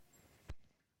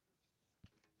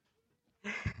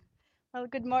Well,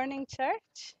 good morning,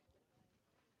 church.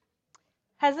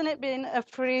 Hasn't it been a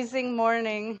freezing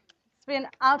morning? It's been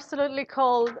absolutely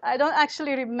cold. I don't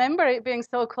actually remember it being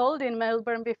so cold in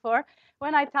Melbourne before.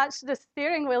 When I touched the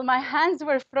steering wheel, my hands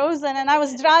were frozen and I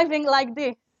was driving like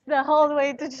this the whole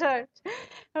way to church.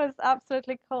 It was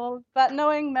absolutely cold. But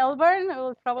knowing Melbourne, it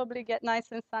will probably get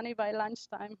nice and sunny by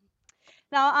lunchtime.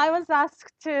 Now, I was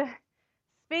asked to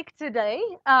speak today,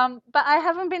 but I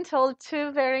haven't been told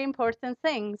two very important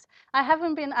things. I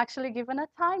haven't been actually given a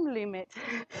time limit.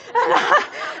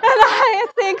 And I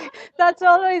think that's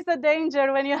always a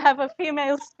danger when you have a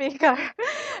female speaker.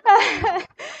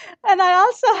 And I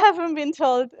also haven't been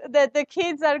told that the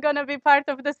kids are going to be part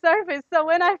of the service. So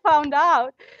when I found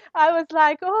out, I was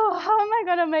like, oh, how am I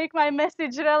going to make my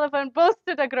message relevant both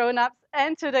to the grown-ups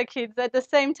and to the kids at the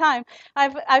same time?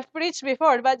 I've preached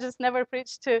before, but just never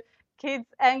preached to kids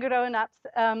and grown-ups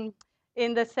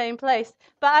in the same place.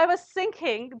 But I was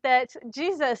thinking that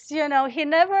Jesus, he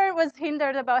never was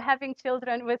hindered about having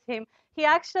children with him. He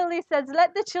actually says,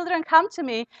 let the children come to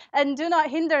me and do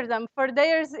not hinder them, for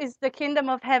theirs is the kingdom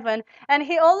of heaven. And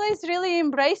he always really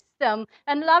embraced them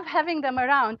and loved having them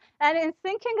around. And in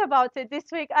thinking about it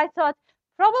this week, I thought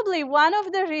probably one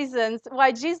of the reasons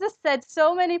why Jesus said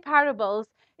so many parables,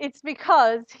 it's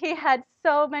because he had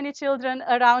so many children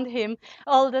around him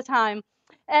all the time.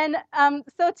 And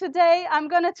so today I'm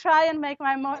going to try and make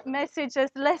my message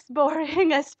as less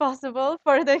boring as possible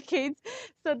for the kids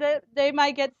so that they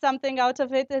might get something out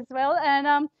of it as well.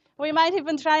 And we might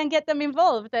even try and get them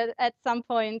involved at some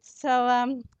point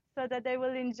so that they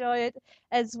will enjoy it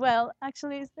as well.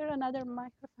 Actually, is there another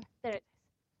microphone? There it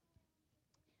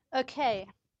is. Okay,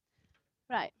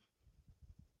 right.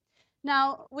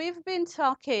 Now, we've been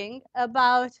talking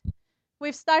about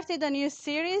we've started a new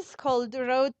series called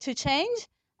Road to Change,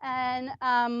 and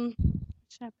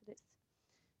should I put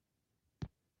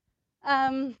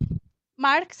this?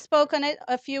 Mark spoke on it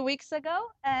a few weeks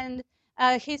ago, and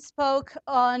he spoke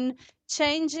on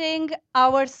changing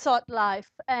our thought life,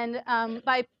 and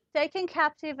by taking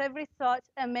captive every thought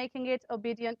and making it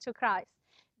obedient to Christ.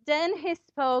 Then he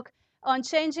spoke on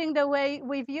changing the way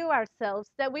we view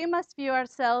ourselves, that we must view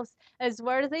ourselves as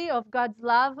worthy of God's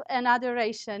love and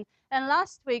adoration. And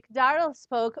last week, Darrell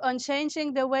spoke on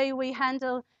changing the way we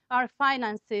handle our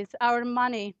finances, our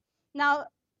money. Now,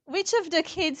 which of the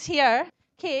kids here,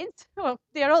 well,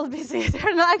 they're all busy.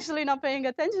 They're not actually not paying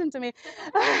attention to me.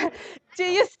 Do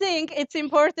you think it's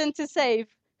important to save?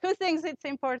 Who thinks it's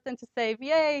important to save?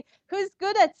 Yay. Who's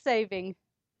good at saving?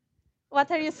 What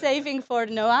are you saving for,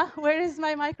 Noah? Where is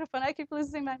my microphone? I keep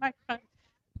losing my microphone.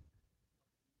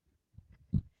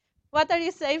 What are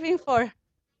you saving for?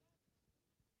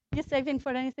 You saving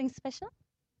for anything special?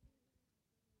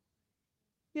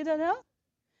 You don't know?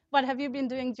 What have you been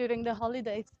doing during the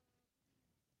holidays?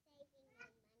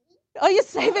 Oh, you're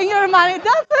saving your money.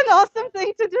 That's an awesome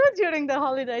thing to do during the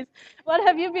holidays. What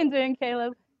have you been doing,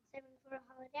 Caleb? Saving for a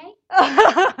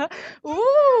holiday.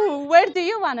 Ooh, where do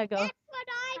you want to go? That's what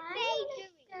I've been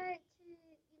doing.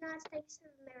 To United States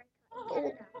of America.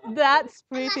 Oh, that's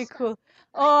pretty cool.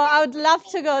 Oh, I would love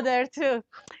to go there too.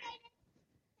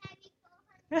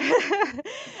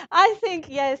 I think,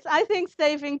 yes, I think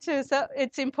saving too, so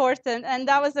it's important. And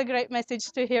that was a great message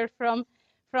to hear from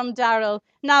Darrell.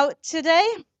 Now, today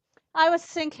I was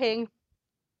thinking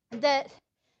that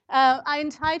I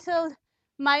entitled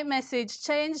my message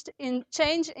Change in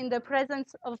the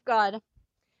Presence of God.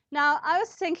 Now, I was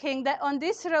thinking that on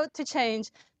this road to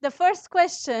change, the first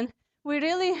question we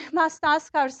really must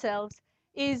ask ourselves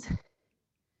is,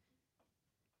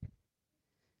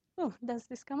 oh, does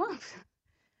this come off?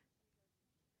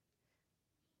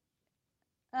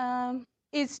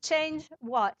 Is change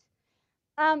what?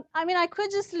 I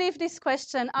could just leave this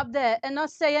question up there and not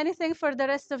say anything for the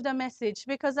rest of the message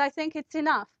because I think it's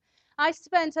enough. I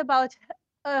spent about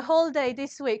a whole day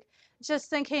this week just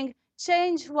thinking,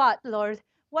 change what, Lord?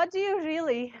 What do you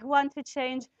really want to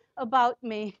change about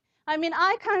me?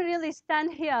 I can't really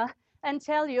stand here and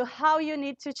tell you how you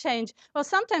need to change. Well,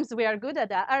 sometimes we are good at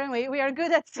that, aren't we? We are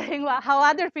good at saying how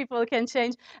other people can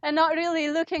change and not really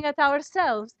looking at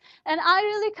ourselves. And I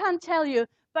really can't tell you,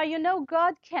 but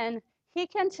God can. He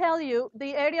can tell you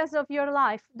the areas of your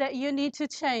life that you need to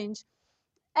change.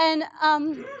 And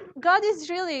God is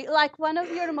really like one of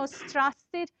your most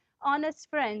trusted, honest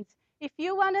friends. If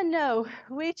you want to know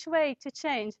which way to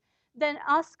change, then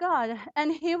ask God,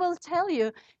 and He will tell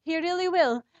you. He really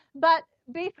will. But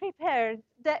be prepared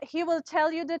that He will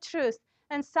tell you the truth.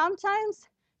 And sometimes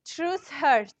truth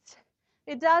hurts.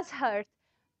 It does hurt.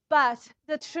 But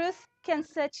the truth can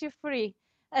set you free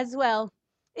as well.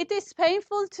 It is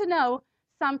painful to know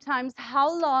sometimes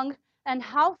how long and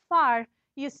how far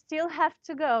you still have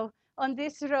to go on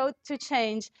this road to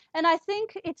change. And I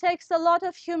think it takes a lot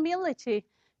of humility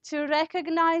to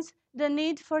recognize the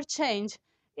need for change.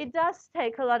 It does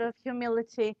take a lot of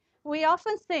humility. We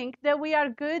often think that we are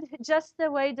good just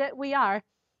the way that we are,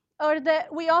 or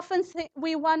that we often think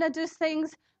we want to do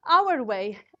things our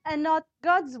way and not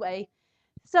God's way.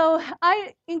 So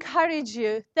I encourage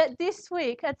you that this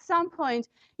week, at some point,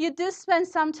 you do spend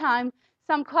some time,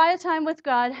 some quiet time with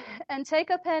God, and take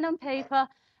a pen and paper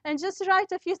and just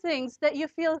write a few things that you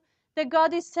feel that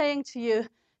God is saying to you,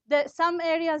 that some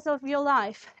areas of your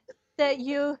life that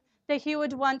He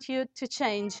would want you to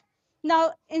change.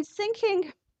 Now, in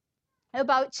thinking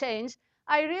about change,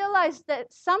 I realized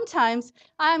that sometimes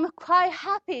I'm quite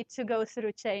happy to go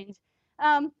through change,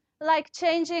 um, like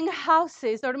changing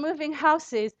houses or moving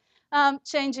houses,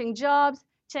 changing jobs,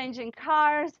 changing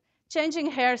cars,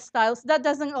 changing hairstyles. That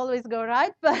doesn't always go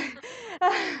right, but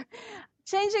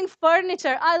changing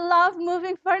furniture. I love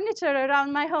moving furniture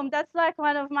around my home. That's like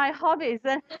one of my hobbies,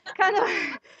 and kind of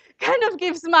kind of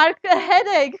gives Mark a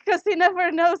headache because he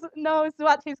never knows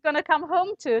what he's going to come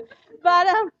home to. But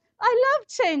I love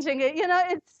changing it.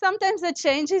 It's sometimes a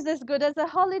change is as good as a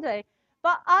holiday,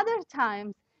 but other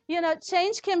times,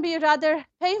 change can be rather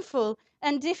painful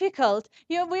and difficult.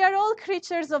 We are all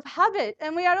creatures of habit,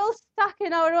 and we are all stuck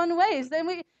in our own ways, and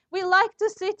we like to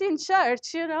sit in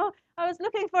church. I was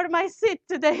looking for my seat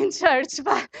today in church,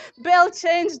 but Bell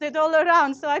changed it all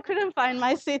around, so I couldn't find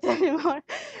my seat anymore.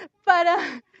 But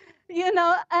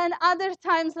and other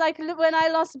times, like when I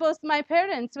lost both my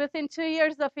parents within 2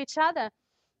 years of each other,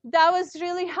 that was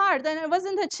really hard, and it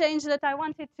wasn't a change that I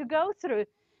wanted to go through.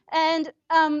 And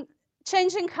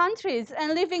changing countries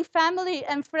and leaving family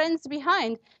and friends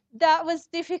behind, that was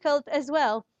difficult as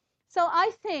well. So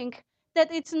I think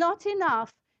that it's not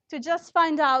enough to just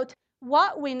find out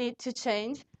what we need to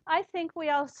change. I think we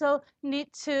also need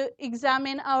to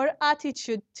examine our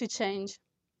attitude to change.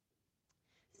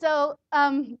 So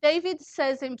David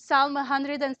says in Psalm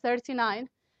 139,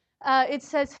 it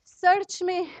says, "Search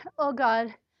me, O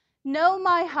God, know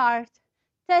my heart,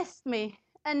 test me,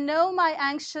 and know my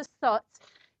anxious thoughts.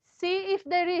 See if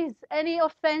there is any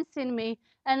offense in me,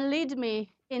 and lead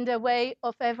me in the way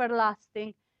of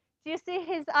everlasting." Do you see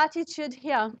his attitude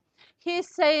here? He's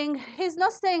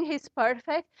not saying he's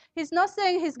perfect. He's not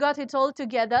saying he's got it all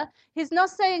together. He's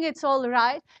not saying it's all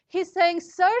right. He's saying,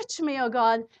 "Search me, O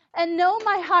God, and know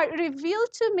my heart. Reveal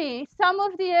to me some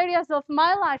of the areas of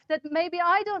my life that maybe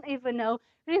I don't even know.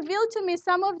 Reveal to me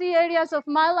some of the areas of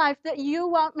my life that you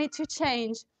want me to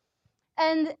change."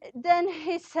 And then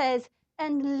he says,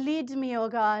 "And lead me, O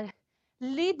God.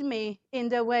 Lead me in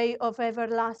the way of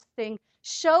everlasting.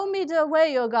 Show me the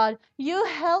way, O God. You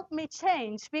help me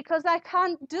change because I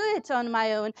can't do it on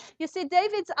my own." You see,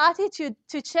 David's attitude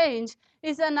to change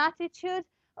is an attitude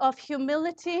of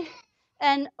humility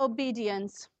and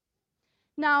obedience.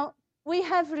 Now, we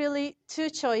have really two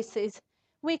choices.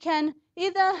 We can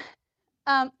either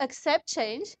accept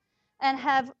change and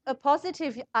have a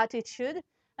positive attitude,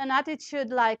 an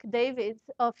attitude like David's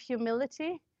of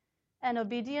humility and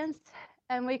obedience,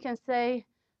 and we can say,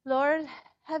 "Lord,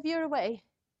 have your way.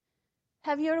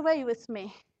 Have your way with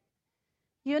me.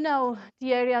 You know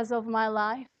the areas of my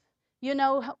life. You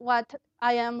know what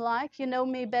I am like. You know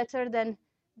me better than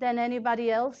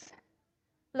anybody else.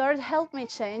 Lord, help me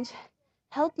change.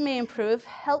 Help me improve.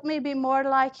 Help me be more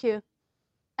like you."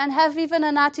 And have even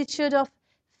an attitude of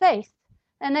faith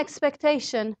and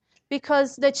expectation,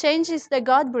 because the changes that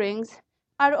God brings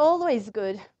are always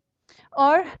good.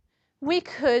 Or we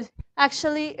could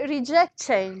actually reject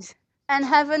change and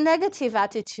have a negative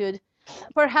attitude,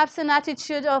 perhaps an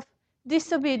attitude of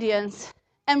disobedience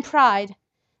and pride.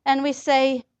 And we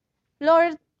say,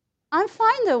 "Lord, I'm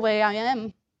fine the way I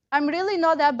am. I'm really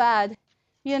not that bad.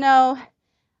 You know,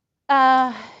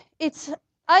 uh, it's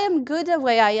I am good the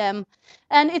way I am,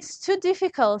 and it's too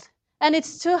difficult, and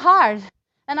it's too hard,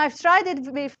 and I've tried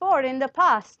it before in the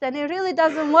past, and it really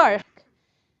doesn't work,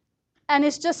 and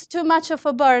it's just too much of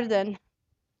a burden.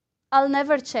 I'll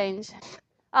never change.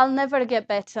 I'll never get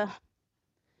better."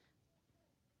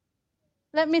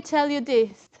 Let me tell you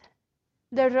this: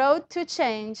 the road to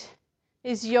change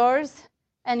is yours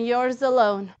and yours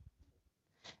alone.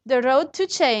 The road to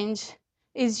change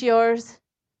is yours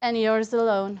and yours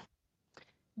alone.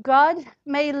 God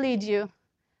may lead you.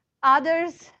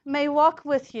 Others may walk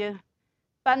with you,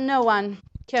 but no one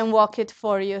can walk it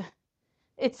for you.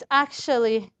 It's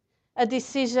actually a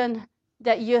decision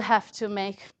that you have to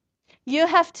make. You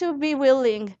have to be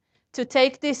willing to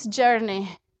take this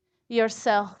journey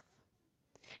yourself.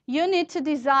 You need to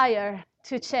desire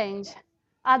to change.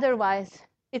 Otherwise,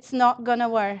 it's not going to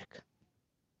work.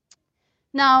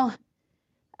 Now,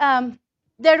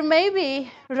 there may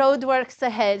be roadworks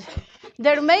ahead.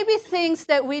 There may be things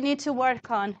that we need to work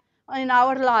on in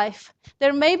our life.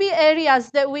 There may be areas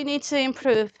that we need to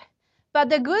improve. But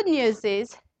the good news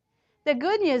is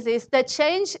that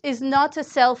change is not a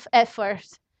self-effort.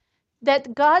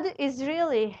 That God is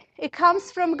really, it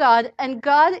comes from God, and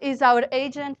God is our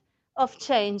agent of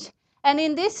change. And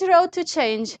in this road to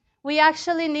change, we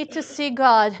actually need to see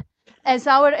God as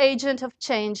our agent of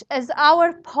change, as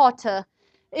our potter.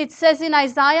 It says in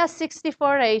Isaiah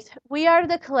 64:8, we are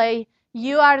the clay,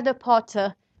 you are the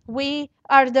potter, we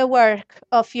are the work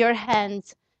of your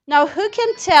hands. Now, who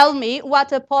can tell me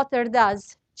what a potter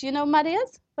does? Do you know,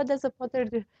 Marias? What does a potter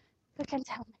do? Who can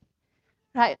tell me?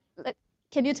 Right.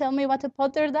 Can you tell me what a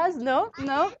potter does? No?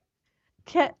 No?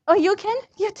 Oh, you can?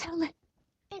 You tell me.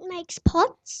 It makes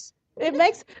pots.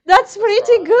 That's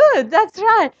pretty good. That's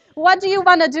right. What do you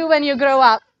want to do when you grow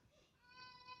up?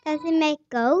 Does it make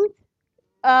gold?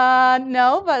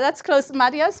 No, but that's close.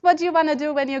 Marius, what do you want to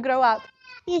do when you grow up?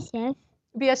 Yes, chef.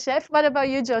 Be a chef? What about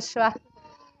you, Joshua?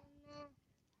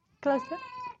 Closer?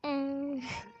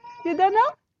 You don't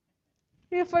know?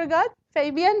 You forgot?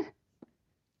 Fabian?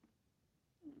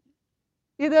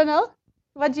 You don't know?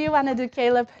 What do you want to do,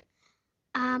 Caleb?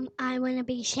 I want to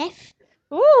be chef.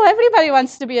 Ooh, everybody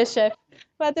wants to be a chef.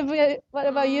 What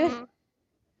about you?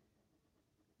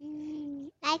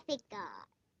 I forgot.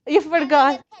 You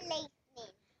forgot.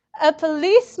 A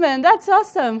policeman. That's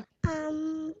awesome. I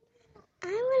want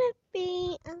to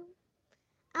be.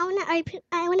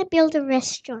 I want to build a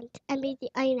restaurant and be the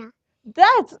owner.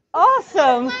 That's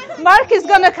awesome. Mark is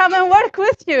going to come and work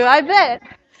with you, I bet.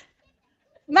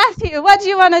 Matthew, what do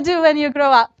you want to do when you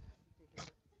grow up?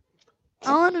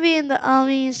 I want to be in the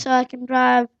army so I can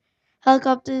drive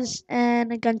helicopters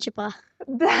and a gunshipper.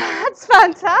 That's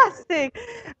fantastic.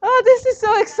 Oh, this is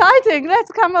so exciting.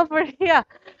 Let's come over here.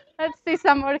 Let's see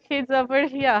some more kids over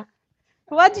here.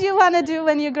 What do you want to do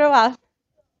when you grow up?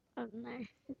 I don't know.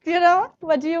 You know,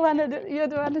 what do you want to do? You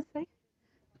want to say?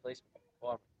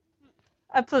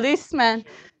 A policeman.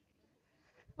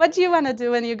 What do you want to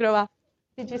do when you grow up?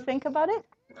 Did you think about it?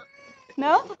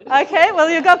 No? Okay, well,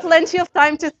 you got plenty of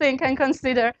time to think and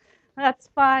consider. That's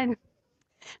fine.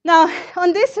 Now,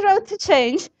 on this road to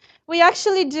change, we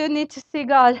actually do need to see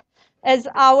God as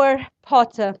our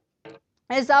potter,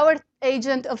 as our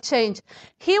agent of change.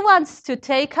 He wants to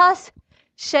take us,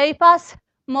 shape us,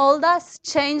 mold us,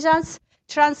 change us,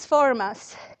 transform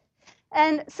us.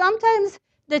 And sometimes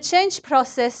the change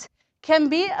process can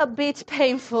be a bit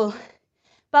painful.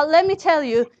 But let me tell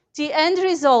you, the end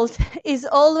result is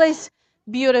always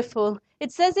beautiful.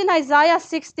 It says in Isaiah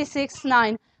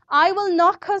 66:9, I will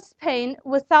not cause pain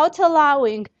without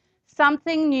allowing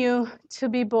something new to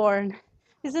be born.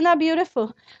 Isn't that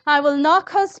beautiful? I will not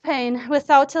cause pain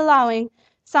without allowing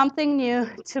something new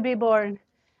to be born.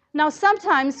 Now,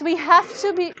 sometimes we have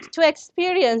to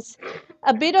experience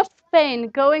a bit of pain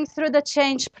going through the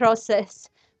change process,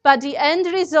 but the end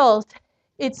result,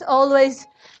 it's always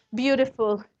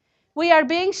beautiful. We are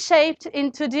being shaped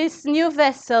into this new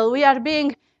vessel. We are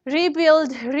being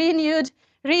rebuilt, renewed,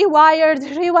 rewired,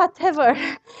 whatever,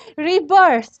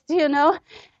 rebirthed, you know.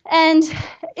 And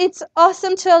it's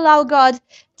awesome to allow God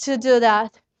to do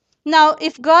that. Now,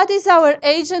 if God is our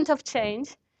agent of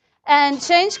change, and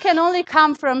change can only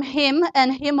come from Him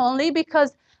and Him only,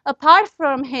 because apart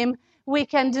from Him, we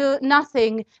can do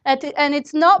nothing. And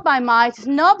it's not by might,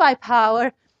 not by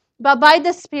power, but by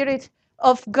the Spirit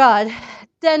of God.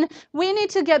 Then we need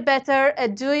to get better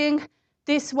at doing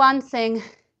this one thing,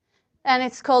 and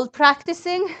it's called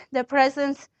practicing the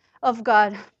presence of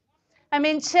God. I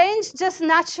mean, change just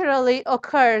naturally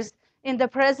occurs in the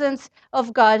presence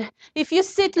of God. If you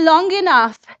sit long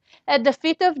enough at the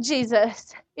feet of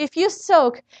Jesus, if you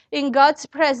soak in God's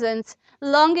presence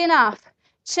long enough,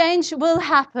 change will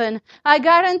happen. I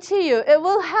guarantee you, it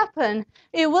will happen.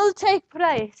 It will take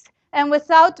place, and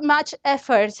without much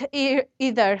effort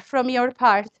either from your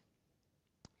part.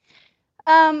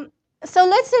 So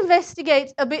let's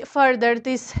investigate a bit further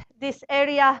this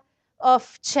area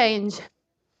of change.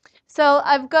 So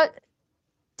I've got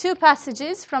two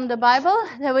passages from the Bible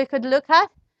that we could look at.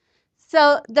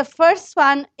 So the first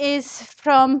one is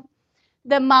from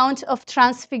the Mount of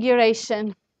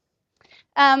Transfiguration.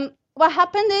 What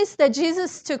happened is that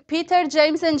Jesus took Peter,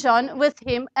 James, and John with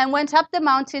him and went up the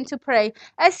mountain to pray.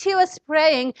 As he was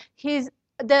praying,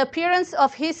 the appearance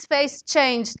of his face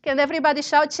changed. Can everybody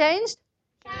shout changed?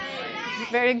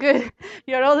 Very good.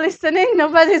 You're all listening.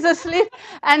 Nobody's asleep.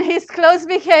 And his clothes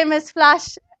became as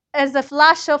flash as a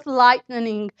flash of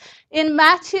lightning. In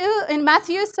Matthew,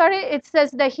 it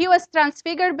says that he was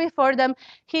transfigured before them.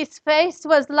 His face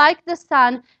was like the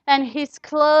sun, and his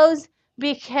clothes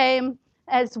became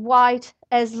as white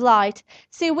as light.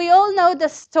 See, we all know the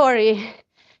story.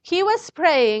 He was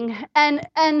praying,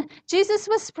 and Jesus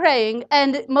was praying,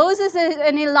 and Moses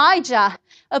and Elijah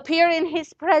appear in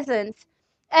his presence.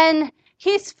 And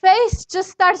his face just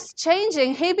starts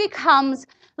changing. He becomes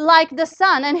like the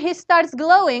sun, and he starts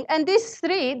glowing. And these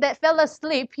three that fell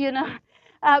asleep,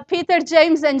 Peter,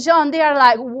 James, and John, they are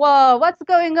like, whoa, what's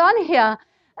going on here?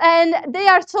 And they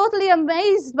are totally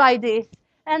amazed by this.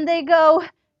 And they go,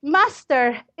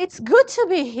 Master, it's good to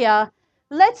be here.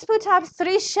 Let's put up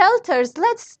 3 shelters.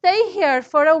 Let's stay here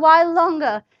for a while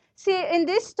longer. See, in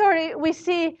this story, we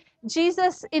see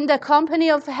Jesus in the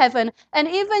company of heaven. And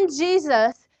even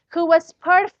Jesus, who was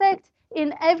perfect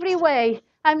in every way,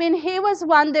 I mean, he was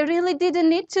one that really didn't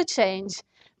need to change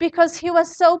because he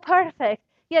was so perfect.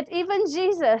 Yet even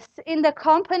Jesus, in the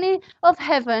company of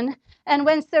heaven, and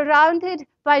when surrounded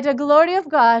by the glory of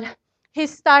God, he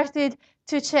started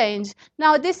to change.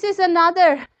 Now, this is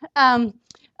another,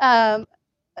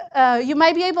 you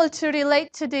might be able to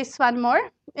relate to this one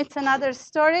more. It's another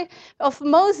story of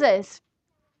Moses.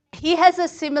 He has a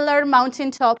similar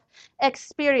mountaintop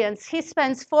experience. He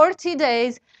spends 40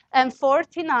 days and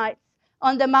 40 nights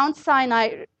on the Mount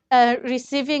Sinai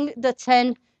receiving the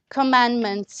 10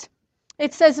 commandments.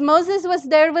 It says Moses was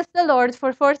there with the Lord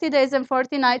for 40 days and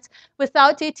 40 nights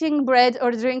without eating bread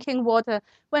or drinking water.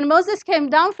 When Moses came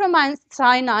down from Mount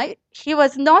Sinai, he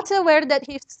was not aware that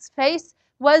his face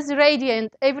was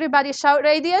radiant. Everybody shout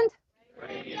radiant?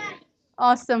 Radiant.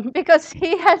 Awesome, because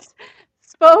he has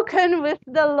spoken with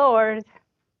the Lord.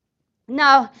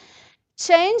 Now,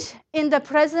 change in the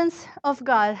presence of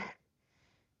God.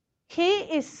 He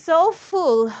is so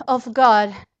full of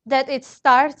God that it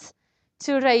starts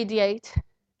to radiate.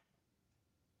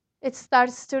 It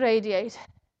starts to radiate.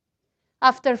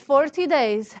 After 40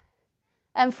 days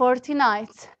and 40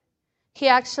 nights, he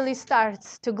actually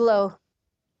starts to glow.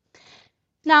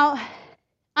 Now,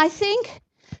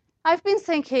 I've been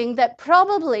thinking that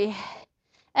probably,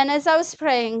 and as I was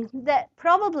praying, that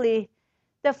probably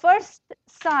the first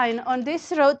sign on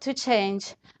this road to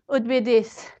change would be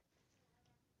this.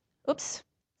 Oops,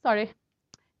 sorry,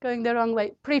 going the wrong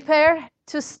way. Prepare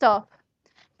to stop.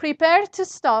 Prepare to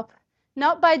stop,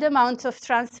 not by the Mount of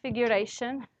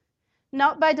Transfiguration,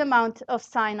 not by the Mount of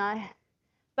Sinai,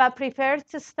 but prepare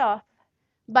to stop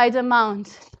by the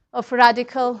Mount of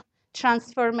Radical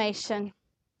Transformation.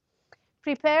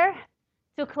 Prepare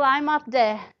to climb up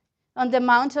there on the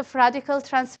Mount of Radical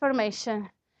Transformation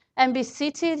and be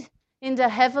seated in the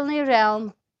heavenly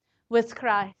realm with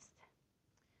Christ.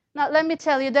 Now, let me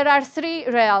tell you, there are 3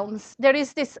 realms. There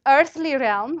is this earthly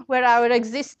realm where our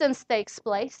existence takes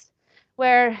place,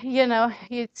 where,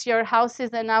 it's your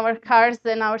houses and our cars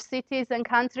and our cities and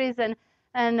countries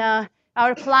and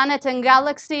our planet and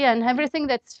galaxy and everything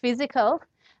that's physical.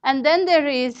 And then there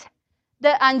is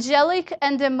the angelic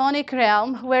and demonic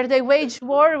realm where they wage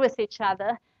war with each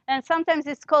other. And sometimes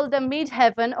it's called the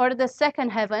mid-heaven or the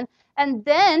second heaven. And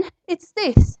then it's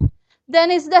this.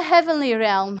 Then is the heavenly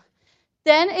realm.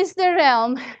 Then is the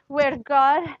realm where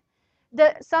God,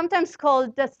 sometimes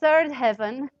called the third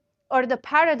heaven or the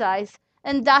paradise,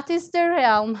 and that is the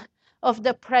realm of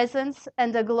the presence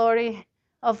and the glory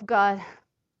of God.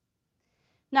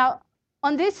 Now,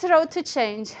 on this road to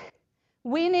change,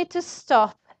 we need to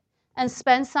stop and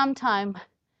spend some time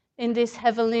in this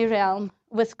heavenly realm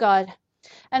with God.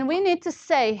 And we need to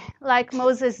say, like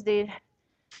Moses did,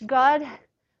 God,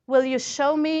 will you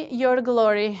show me your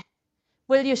glory?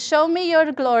 Will you show me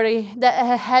your glory that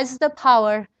has the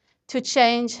power to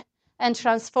change and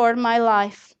transform my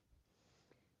life?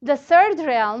 The third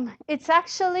realm, it's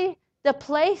actually the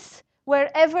place where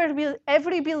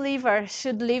every believer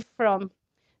should live from,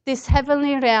 this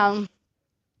heavenly realm.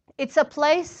 It's a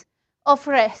place of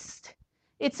rest.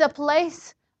 It's a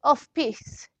place of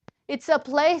peace. It's a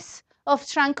place of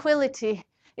tranquility.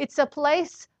 It's a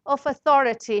place of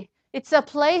authority. It's a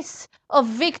place of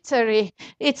victory.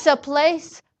 It's a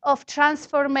place of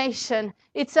transformation.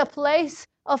 It's a place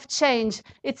of change.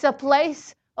 It's a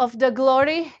place of the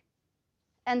glory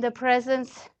and the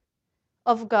presence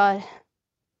of God.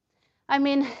 I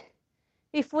mean,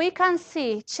 if we can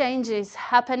see changes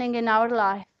happening in our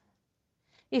life,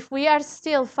 if we are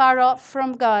still far off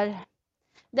from God,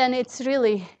 then it's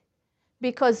really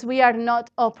because we are not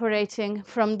operating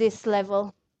from this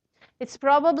level. It's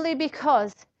probably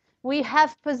because we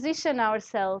have positioned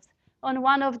ourselves on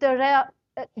one of the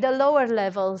lower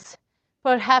levels,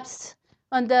 perhaps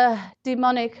on the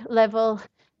demonic level,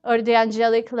 or the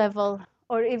angelic level,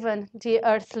 or even the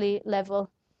earthly level.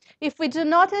 If we do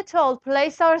not at all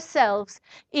place ourselves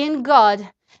in God,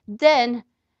 then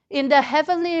in the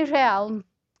heavenly realm,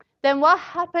 then what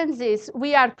happens is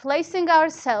we are placing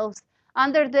ourselves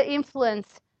under the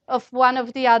influence of one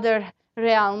of the other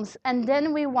realms, and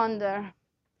then we wonder.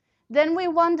 Then we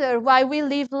wonder why we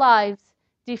live lives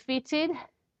defeated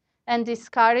and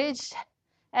discouraged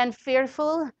and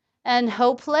fearful and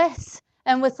hopeless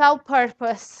and without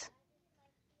purpose.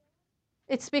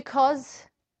 It's because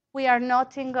we are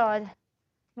not in God.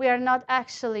 We are not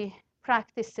actually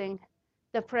practicing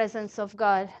the presence of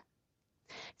God.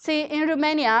 See, in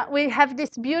Romania, we have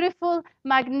these beautiful,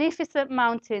 magnificent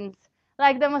mountains,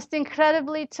 like the most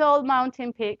incredibly tall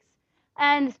mountain peaks.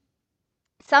 And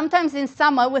sometimes in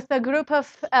summer, with a group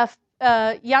of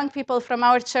young people from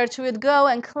our church, we would go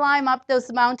and climb up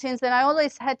those mountains. And I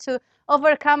always had to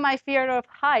overcome my fear of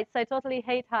heights. I totally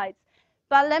hate heights.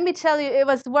 But let me tell you, it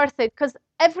was worth it, because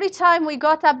every time we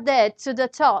got up there to the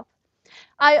top,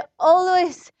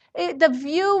 the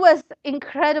view was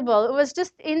incredible. It was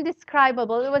just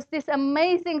indescribable. It was this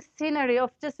amazing scenery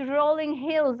of just rolling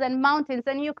hills and mountains,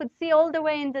 and you could see all the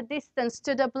way in the distance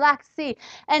to the Black Sea.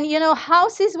 And,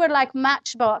 houses were like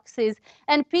matchboxes,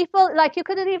 and people, like, you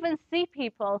couldn't even see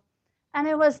people. And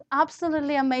it was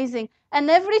absolutely amazing. And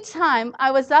every time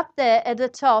I was up there at the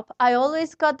top, I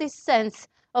always got this sense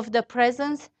of the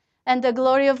presence and the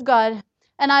glory of God.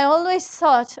 And I always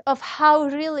thought of how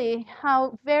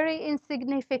very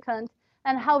insignificant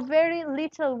and how very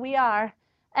little we are,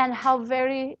 and how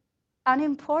very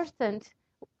unimportant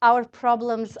our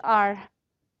problems are.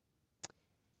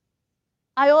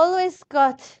 I always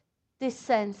got this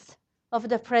sense of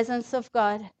the presence of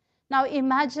God. Now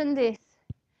imagine this.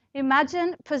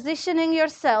 Imagine positioning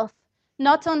yourself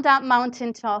not on that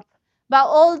mountaintop, but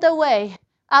all the way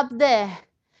up there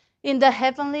in the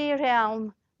heavenly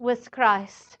realm with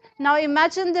Christ. Now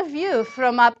imagine the view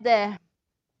from up there.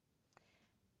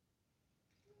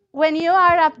 When you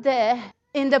are up there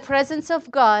in the presence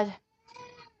of God,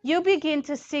 you begin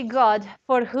to see God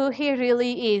for who He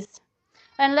really is.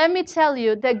 And let me tell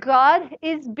you that God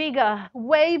is bigger,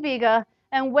 way bigger,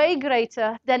 and way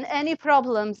greater than any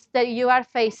problems that you are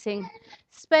facing.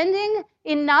 Spending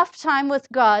enough time with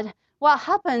God, what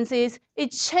happens is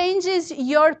it changes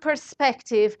your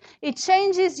perspective. It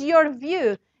changes your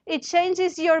view. It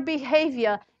changes your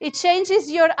behavior. It changes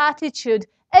your attitude.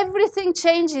 Everything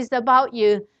changes about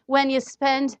you when you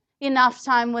spend enough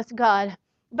time with God.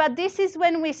 But this is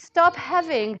when we stop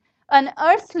having an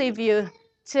earthly view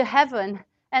to heaven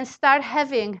and start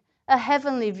having a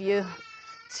heavenly view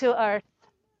to earth.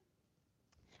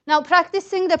 Now,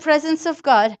 practicing the presence of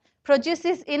God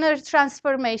produces inner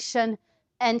transformation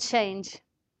and change.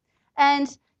 And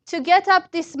to get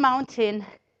up this mountain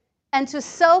and to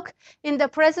soak in the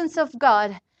presence of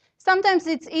God, sometimes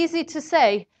it's easy to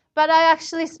say, but I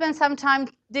actually spent some time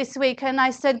this week and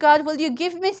I said, God, will you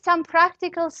give me some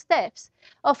practical steps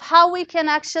of how we can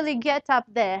actually get up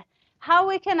there? How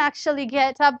we can actually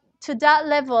get up to that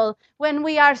level when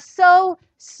we are so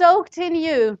soaked in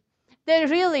you that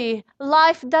really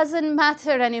life doesn't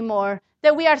matter anymore,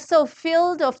 that we are so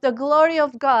filled of the glory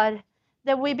of God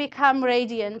that we become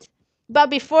radiant. But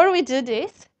before we do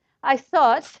this, I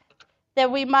thought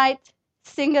that we might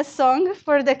sing a song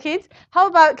for the kids. How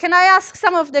about, can I ask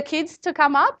some of the kids to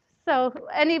come up? So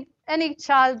any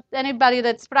child, anybody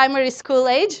that's primary school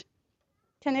age,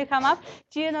 can you come up?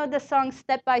 Do you know the song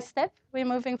Step by Step, We're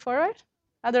Moving Forward?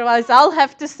 Otherwise, I'll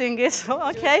have to sing it,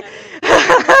 okay?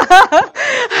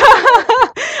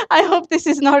 I hope this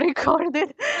is not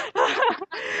recorded.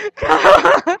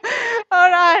 All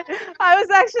right. I was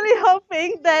actually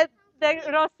hoping that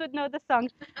Ross would know the song.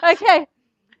 Okay.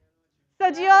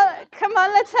 So do you all, come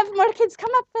on, let's have more kids.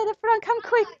 Come up to the front, come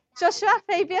quick. Joshua,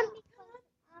 Fabian.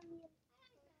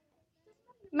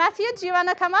 Matthew, do you want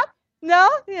to come up? No?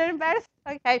 You're embarrassed?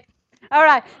 Okay. All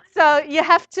right. So you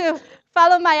have to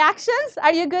follow my actions.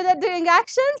 Are you good at doing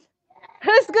actions?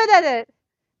 Who's good at it?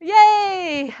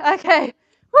 Yay! Okay.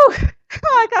 Whew.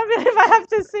 I can't believe I have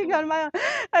to sing on my own.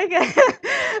 Okay.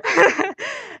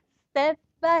 Step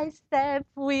by step,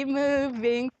 we're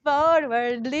moving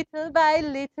forward. Little by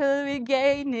little, we're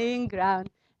gaining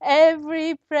ground.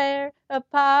 Every prayer, a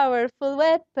powerful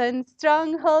weapon.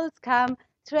 Strongholds come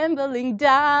trembling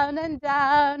down and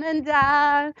down and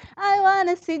down. I want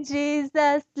to see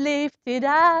Jesus lifted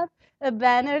up, a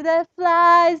banner that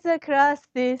flies across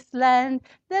this land,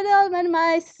 that all men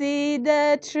might see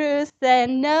the truth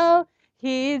and know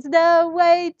He's the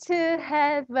way to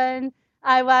heaven.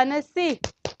 I want to see.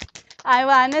 I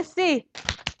want to see.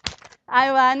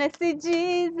 I want to see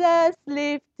Jesus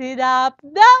lifted up.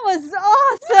 That was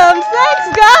awesome. Thanks,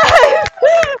 guys.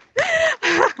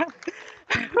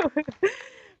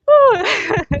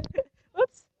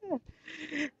 Oops.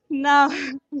 Now.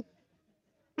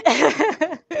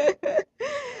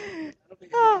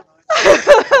 Oh.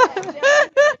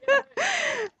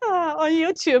 On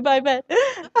YouTube, I bet.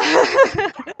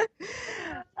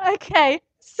 Okay,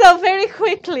 so very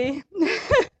quickly.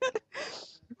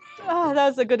 Oh, that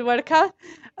was a good workout.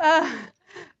 Uh,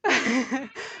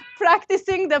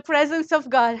 practicing the presence of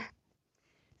God.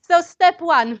 So, step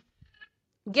one,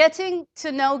 getting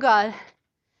to know God.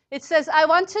 It says, I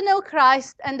want to know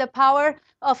Christ and the power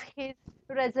of his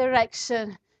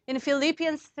resurrection in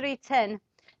Philippians 3:10.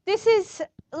 This is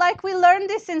like we learned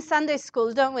this in Sunday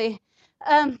school, don't we?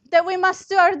 That we must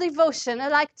do our devotion,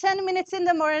 like 10 minutes in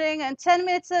the morning and 10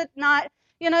 minutes at night.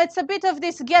 You know, it's a bit of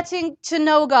this getting to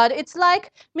know God. It's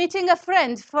like meeting a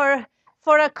friend for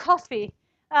a coffee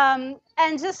and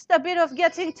just a bit of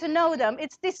getting to know them.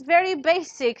 It's this very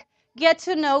basic get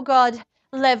to know God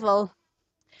level.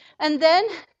 And then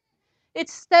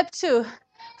it's step two,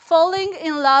 falling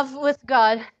in love with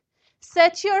God.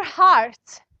 Set your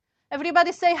heart.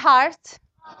 Everybody say heart.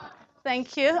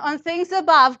 Thank you. On things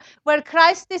above, where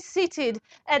Christ is seated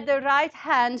at the right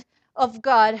hand of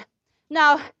God.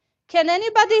 Now, can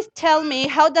anybody tell me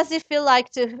how does it feel like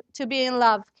to be in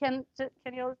love? Can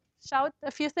you shout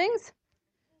a few things?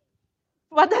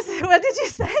 What did you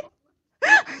say?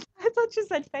 I thought you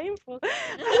said painful.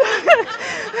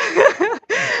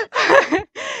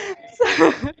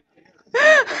 So,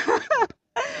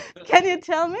 can you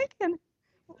tell me?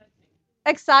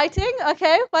 Exciting.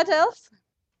 Okay. What else?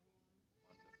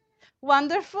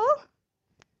 Wonderful.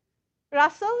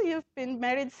 Russell, you've been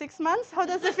married 6 months. How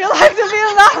does it feel like to be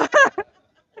in love?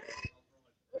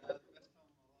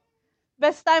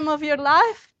 Best time of your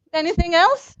life? Anything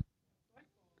else?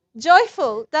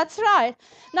 Joyful. That's right.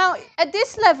 Now, at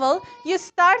this level, you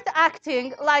start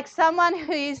acting like someone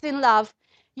who is in love.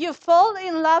 You fall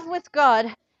in love with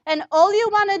God, and all you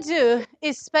want to do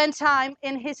is spend time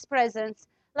in his presence.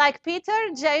 Like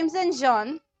Peter, James, and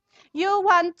John, you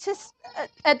want to,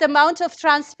 at the Mount of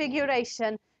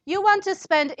Transfiguration, you want to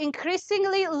spend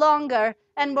increasingly longer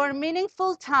and more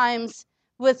meaningful times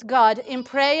with God in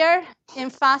prayer, in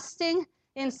fasting,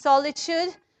 in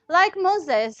solitude, like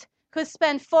Moses, who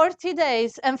spent 40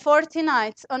 days and 40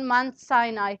 nights on Mount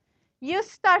Sinai. You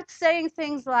start saying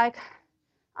things like,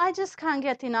 I just can't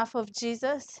get enough of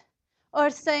Jesus. Or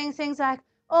saying things like,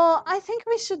 oh, I think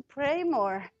we should pray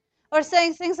more. Or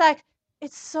saying things like,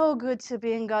 it's so good to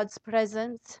be in God's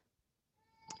presence.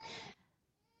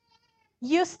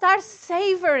 You start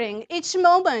savoring each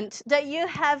moment that you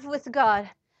have with God.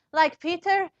 Like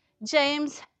Peter,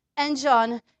 James, and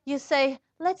John, you say,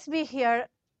 let's be here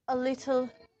a little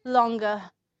longer.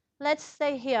 Let's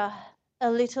stay here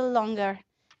a little longer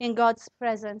in God's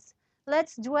presence.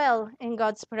 Let's dwell in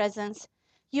God's presence.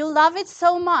 You love it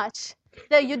so much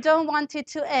that you don't want it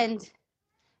to end.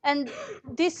 And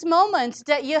this moment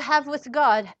that you have with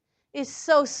God is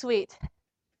so sweet.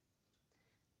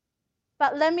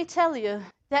 But let me tell you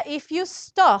that if you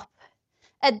stop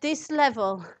at this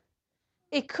level,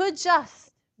 it could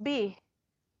just be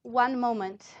one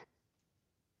moment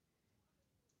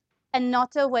and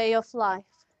not a way of life.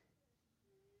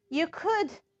 You could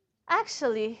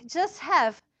actually just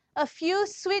have a few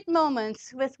sweet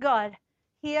moments with God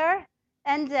here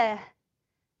and there.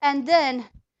 And then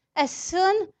as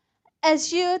soon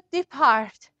as you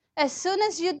depart, as soon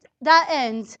as that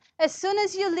ends, as soon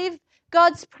as you leave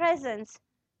God's presence,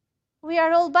 we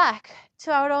are all back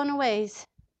to our own ways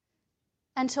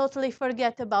and totally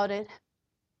forget about it.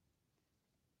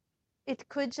 It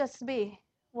could just be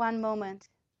one moment.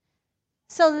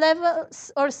 So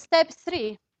levels or step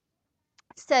 3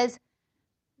 says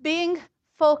being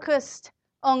focused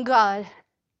on God.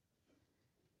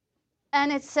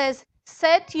 And it says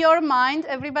set your mind,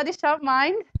 everybody shout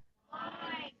mind.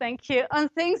 Thank you. On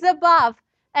things above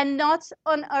and not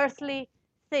on earthly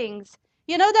things.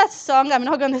 You know that song? I'm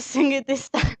not going to sing it this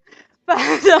time. But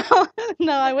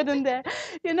no, I wouldn't dare.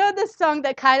 You know the song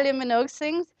that Kylie Minogue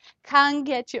sings? Can't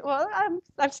get you. Well,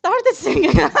 I've started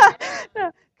singing.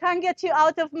 No, can't get you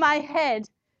out of my head.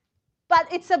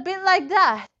 But it's a bit like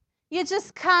that. You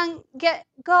just can't get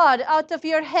God out of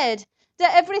your head.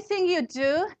 That everything you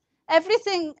do,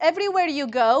 everything, everywhere you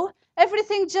go,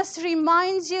 everything just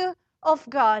reminds you of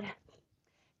God.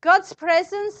 God's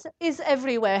presence is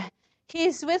everywhere. He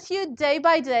is with you day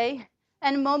by day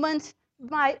and moment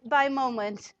by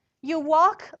moment. You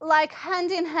walk like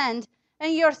hand in hand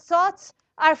and your thoughts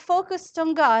are focused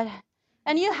on God.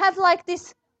 And you have like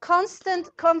this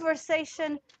constant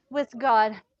conversation with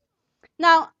God.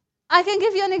 Now, I can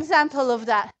give you an example of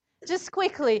that. Just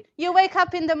quickly, you wake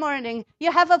up in the morning,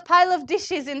 you have a pile of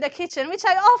dishes in the kitchen, which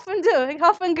I often do. It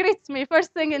often greets me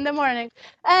first thing in the morning.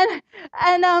 And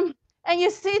and um and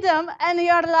you see them and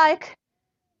you're like,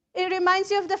 it reminds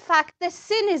you of the fact that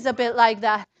sin is a bit like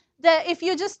that. That if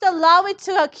you just allow it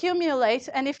to accumulate,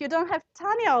 and if you don't have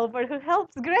Tanya over, who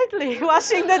helps greatly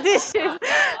washing the dishes.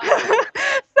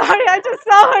 Sorry, I just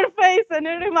saw her face and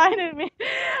it reminded me.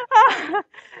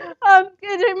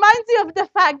 It reminds you of the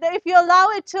fact that if you allow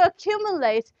it to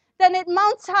accumulate, then it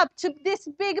mounts up to this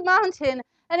big mountain,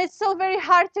 and it's so very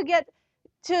hard to get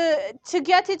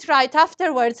it right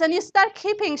afterwards. And you start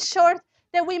keeping short,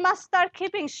 that we must start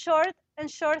keeping short and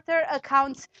shorter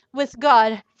accounts with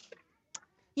God.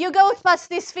 You go past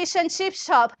this fish and chip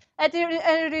shop, and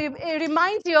it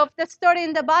reminds you of the story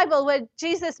in the Bible where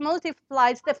Jesus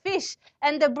multiplies the fish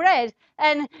and the bread,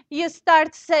 and you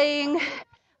start saying,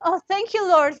 oh, thank you,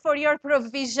 Lord, for your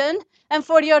provision and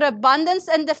for your abundance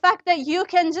and the fact that you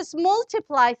can just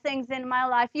multiply things in my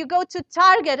life. You go to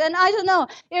Target, and I don't know,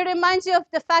 it reminds you of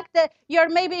the fact that you're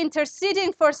maybe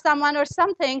interceding for someone or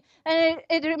something, and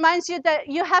it reminds you that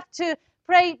you have to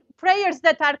pray prayers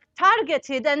that are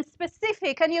targeted and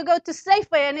specific, and you go to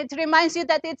Safeway, and it reminds you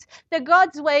that it's the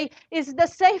God's way is the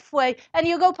safe way. And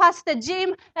you go past the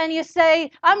gym and you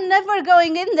say, I'm never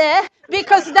going in there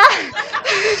because that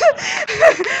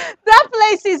that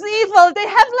place is evil. They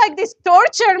have like these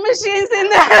torture machines in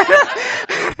there.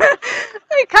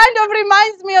 It kind of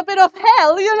reminds me a bit of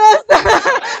hell, you know.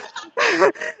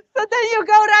 So then you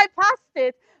go right past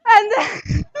it, and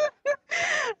then,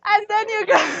 and then you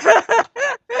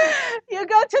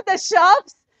go to the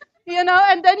shops, you know,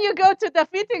 and then you go to the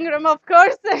fitting room, of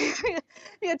course.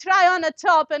 You try on a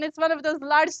top, and it's one of those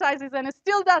large sizes, and it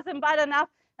still doesn't button enough.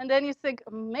 And then you think,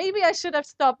 maybe I should have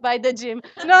stopped by the gym.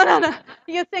 No.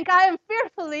 You think, I am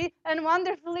fearfully and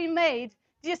wonderfully made.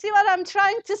 Do you see what I'm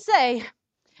trying to say?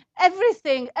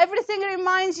 Everything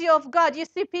reminds you of God. You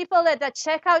see people at the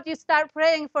checkout, you start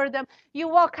praying for them. You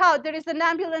walk out, there is an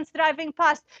ambulance driving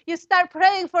past. You start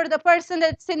praying for the person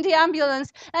that's in the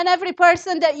ambulance and every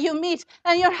person that you meet.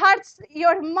 And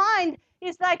your mind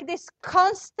is like this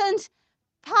constant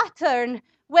pattern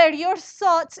where your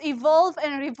thoughts evolve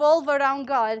and revolve around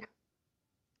God.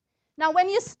 Now, when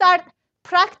you start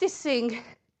practicing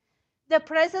the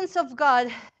presence of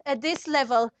God at this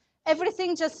level,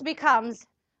 everything just becomes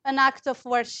an act of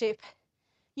worship.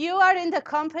 You are in the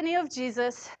company of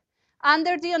Jesus,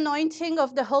 under the anointing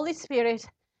of the Holy Spirit,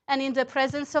 and in the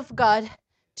presence of God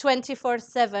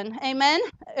 24/7. Amen?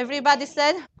 Everybody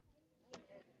said?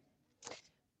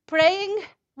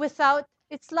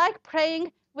 It's like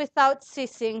praying without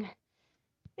ceasing.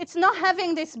 It's not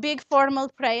having this big formal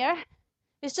prayer.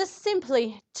 It's just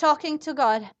simply talking to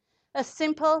God, a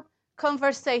simple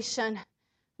conversation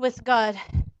with God.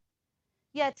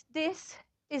 Yet this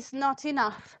is not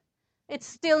enough. It's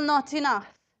still not enough.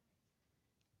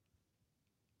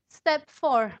 Step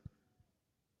 4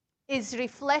 is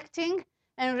reflecting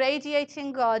and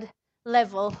radiating God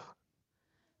level.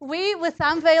 We, with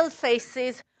unveiled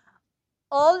faces,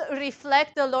 all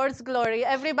reflect the Lord's glory.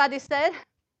 Everybody said?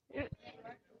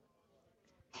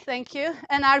 Thank you.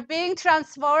 And are being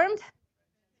transformed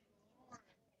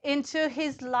into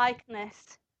his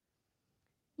likeness.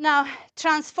 Now,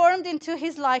 transformed into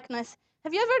his likeness.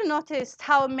 Have you ever noticed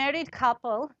how a married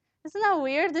couple, isn't that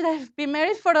weird? They've been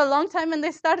married for a long time and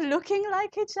they start looking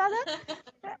like each other?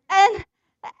 and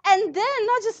then,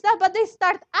 not just that, but they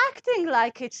start acting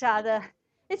like each other.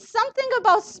 It's something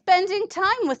about spending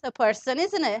time with a person,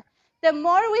 isn't it? The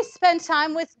more we spend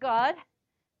time with God,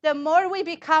 the more we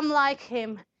become like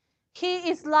him. He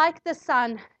is like the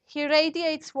sun. He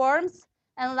radiates warmth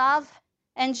and love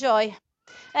and joy.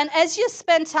 And as you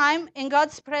spend time in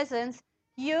God's presence,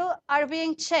 you are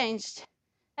being changed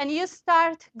and you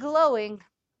start glowing.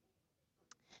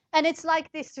 And it's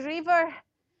like this river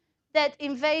that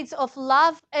invades of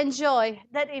love and joy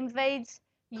that invades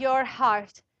your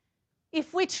heart.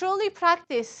 If we truly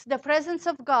practice the presence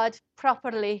of God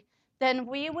properly, then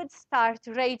we would start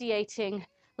radiating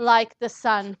like the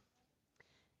sun.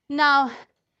 Now,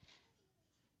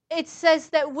 it says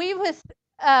that we with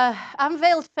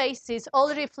unveiled faces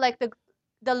all reflect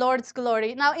the Lord's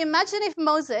glory. Now, imagine if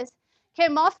Moses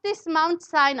came off this Mount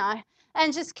Sinai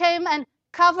and just came and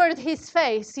covered his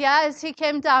face, as he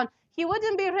came down. He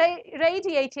wouldn't be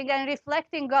radiating and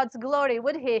reflecting God's glory,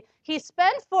 would he? He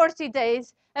spent 40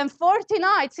 days and 40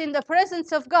 nights in the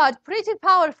presence of God, pretty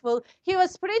powerful. He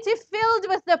was pretty filled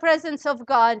with the presence of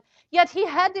God, yet he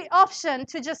had the option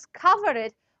to just cover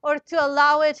it or to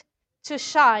allow it to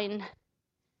shine.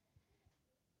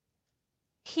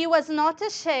 He was not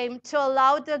ashamed to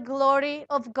allow the glory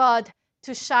of God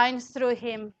to shine through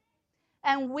him.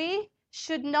 And we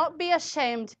should not be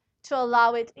ashamed to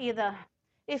allow it either.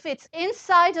 If it's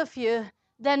inside of you,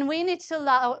 then we need to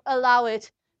allow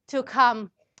it to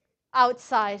come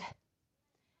outside.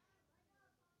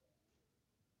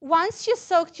 Once you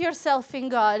soaked yourself in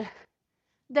God,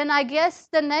 then I guess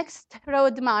the next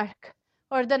road mark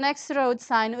or the next road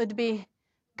sign would be,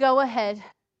 go ahead.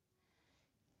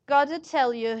 God would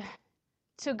tell you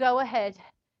to go ahead.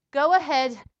 Go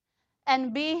ahead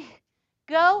and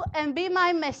go and be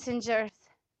my messengers.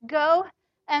 Go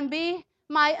and be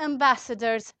my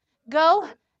ambassadors. Go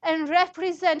and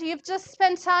represent. You've just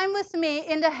spent time with me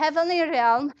in the heavenly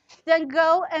realm. Then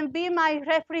go and be my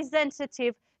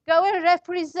representative. Go and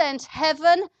represent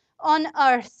heaven on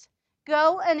earth.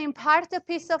 Go and impart a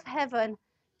piece of heaven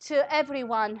to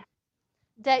everyone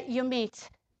that you meet.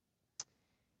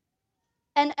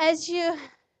 And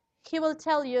he will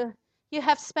tell you, you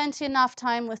have spent enough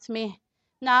time with me.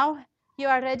 Now you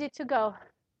are ready to go.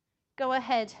 Go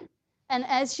ahead. And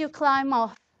as you climb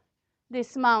off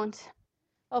this mount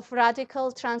of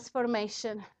radical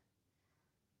transformation,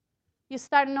 you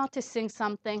start noticing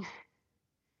something.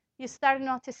 You start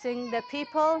noticing that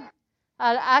people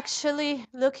are actually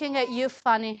looking at you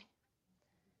funny.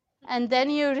 And then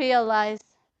you realize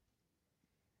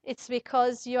it's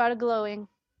because you are glowing.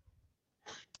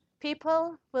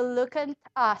 People will look at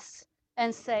us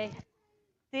and say,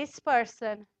 this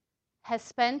person has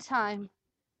spent time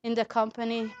in the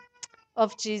company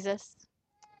of Jesus.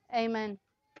 Amen.